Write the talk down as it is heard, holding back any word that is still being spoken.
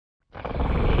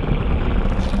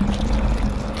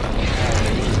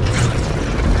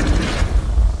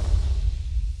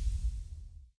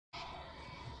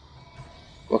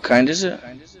kind is it?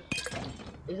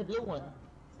 It's a blue one.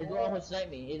 It's the one who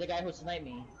sniped me. He's the guy who sniped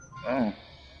me. Oh.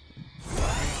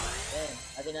 Damn,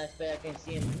 I did not expect I can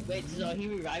see him. Wait, so he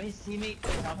revived his teammate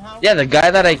somehow? Yeah, the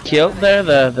guy that I killed there,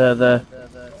 the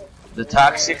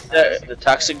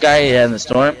toxic guy in the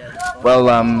storm. Well,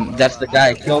 that's the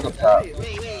guy I killed up top. Wait,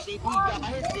 he got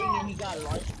his thing and he got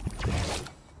launched.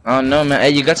 Oh no, man!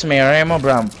 Hey, you got some AR ammo,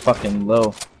 bro? I'm fucking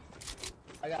low.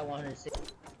 I got 106.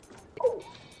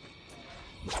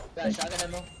 Got a shotgun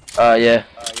ammo? Yeah.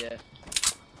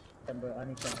 Bro, I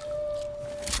need some.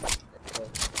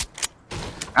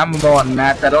 I'm low on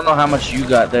mats. I don't know how much you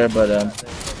got there, but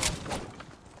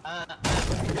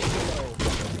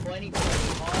 20,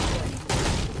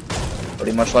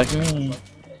 pretty much like me.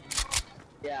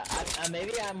 yeah,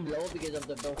 maybe I'm low because of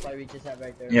the bullfire we just have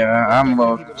right there. Yeah, I'm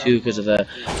low too because of that.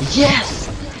 Yes!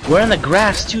 We're in the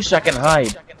grass too, so I can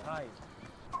hide.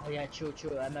 Oh yeah, true.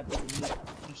 I might be the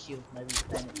new shield, might be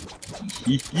planet.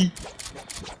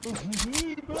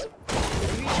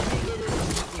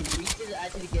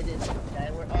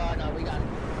 Oh no, we got it.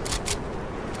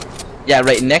 Yeah,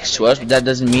 right next to us, but that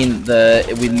doesn't mean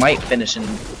we might finish in. They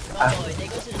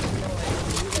go to the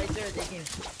right there, they can.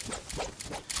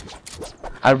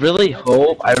 I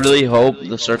really hope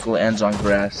the circle ends on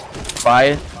grass.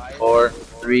 5, 4,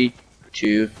 3,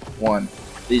 2, 1.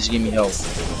 Please give me hope.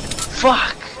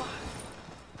 Fuck!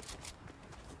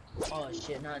 Oh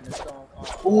shit, not in the stone.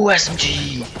 Ooh,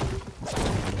 SMG!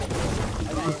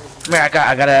 Come here, I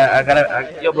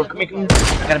gotta, yo bro, come here.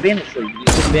 I got a bandage for you. You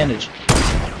take a bandage.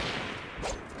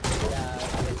 Yeah,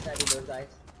 I'm excited those guys.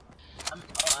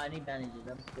 I need bandages,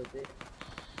 I'm stupid.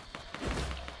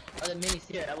 Oh, the minis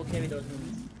here, I will carry those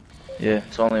minis. Yeah,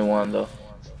 it's only one though.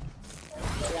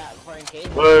 Yeah, for in case.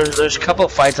 There's a couple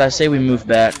of fights. I say we move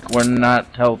back. We're not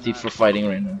healthy for fighting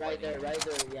right now. Right there,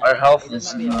 yeah. Our health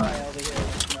is not.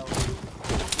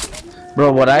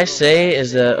 Bro, what I say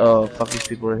is that fuck, these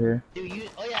people are here. Dude,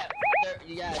 oh yeah,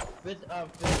 with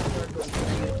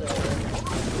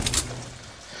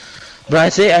Bro, I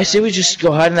say we just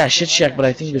go hide in that shit shack, but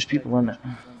I think there's people in it.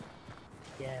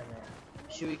 yeah, man.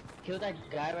 Should we kill that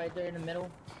guy right there in the middle?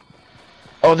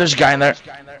 Oh, there's a guy in there.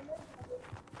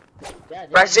 Yeah,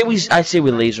 Bro, I say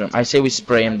we laser him. I say we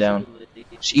spray him down.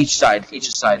 Just each side. I think.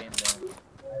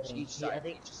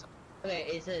 Okay,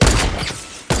 it says.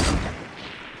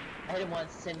 I hit him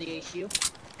once, send the HU.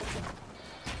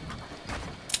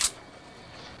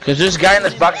 Cause there's a guy in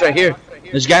this box right here.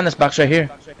 There's a guy in this box right here.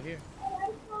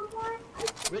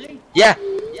 Really? Yeah.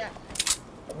 Yeah.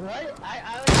 What? I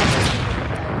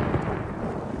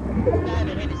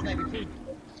haven't hit a sniper too.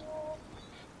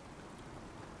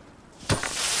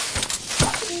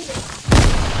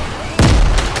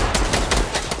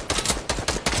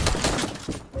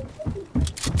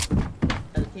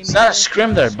 It's not a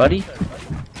scrim there, buddy.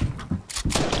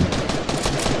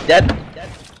 Dead.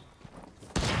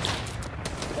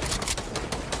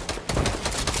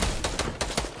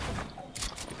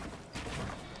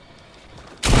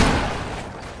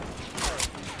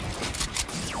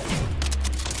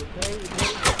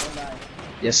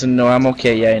 Yes and no, I'm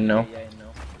okay, yeah, I know.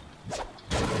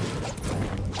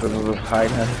 Hide.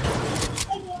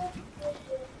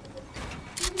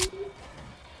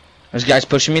 There's guys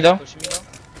pushing me though?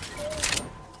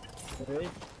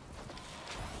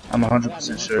 I'm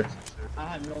 100% sure. I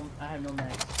have no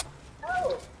max.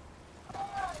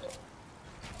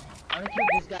 I'm gonna kill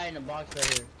this guy in the box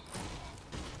right here.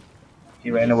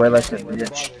 He ran away like a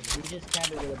bitch. He just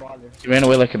camped with a baller. He ran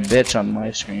away like a bitch on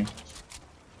my screen.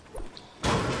 I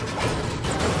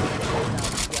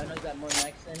know you got more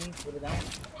max than me. Put it down.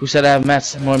 Who said I have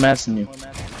more mats than you? More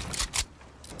max.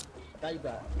 I thought you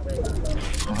got. I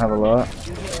don't have a lot.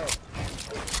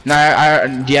 Nah,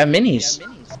 do you have minis?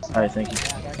 Alright, thank you.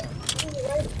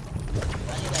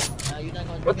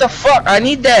 What the fuck? I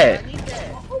need that!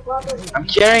 I'm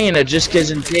carrying it just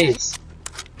cause in case.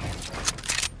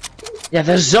 Yeah,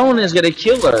 the zone is gonna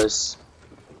kill us.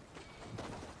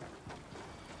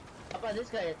 How about this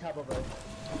guy at top of us?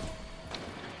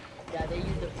 Yeah, they use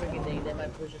the freaking thing. They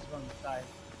might push us from the side.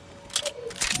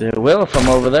 They will from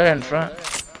over there in front.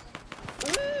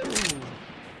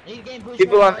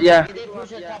 People on, yeah. They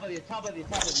push on top of you, top of you.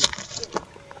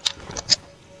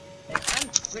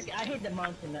 I hate the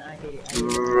mountain, man. I hate it.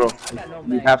 Bro, I got no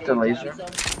you mag. have to laser.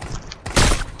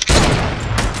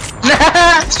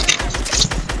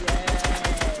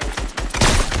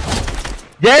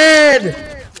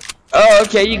 Dead! Oh,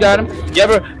 okay, you got him. Yeah,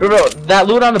 bro, that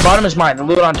loot on the bottom is mine. The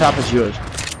loot on top is yours.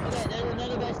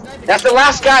 That's the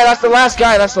last guy. That's the last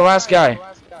guy. That's the last guy.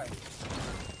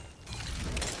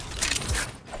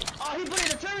 Oh, he put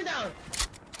in a turn down.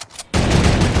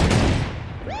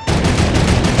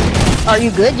 Are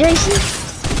you good, Jason?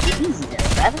 Easy there,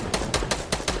 brother.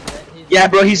 Yeah,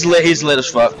 bro, he's lit. He's lit as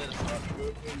fuck.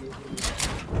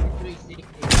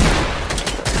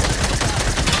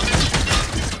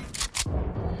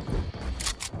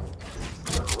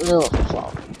 Real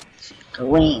flop.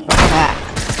 Green. Ah.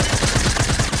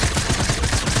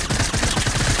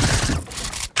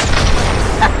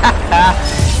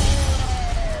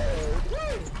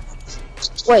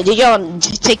 Wait, did y'all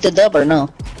take the dub or no?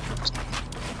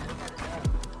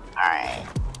 Alright.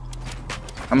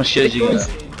 How much shit you got?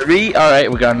 3?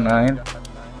 Alright, we got 9.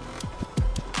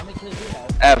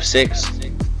 I have 6.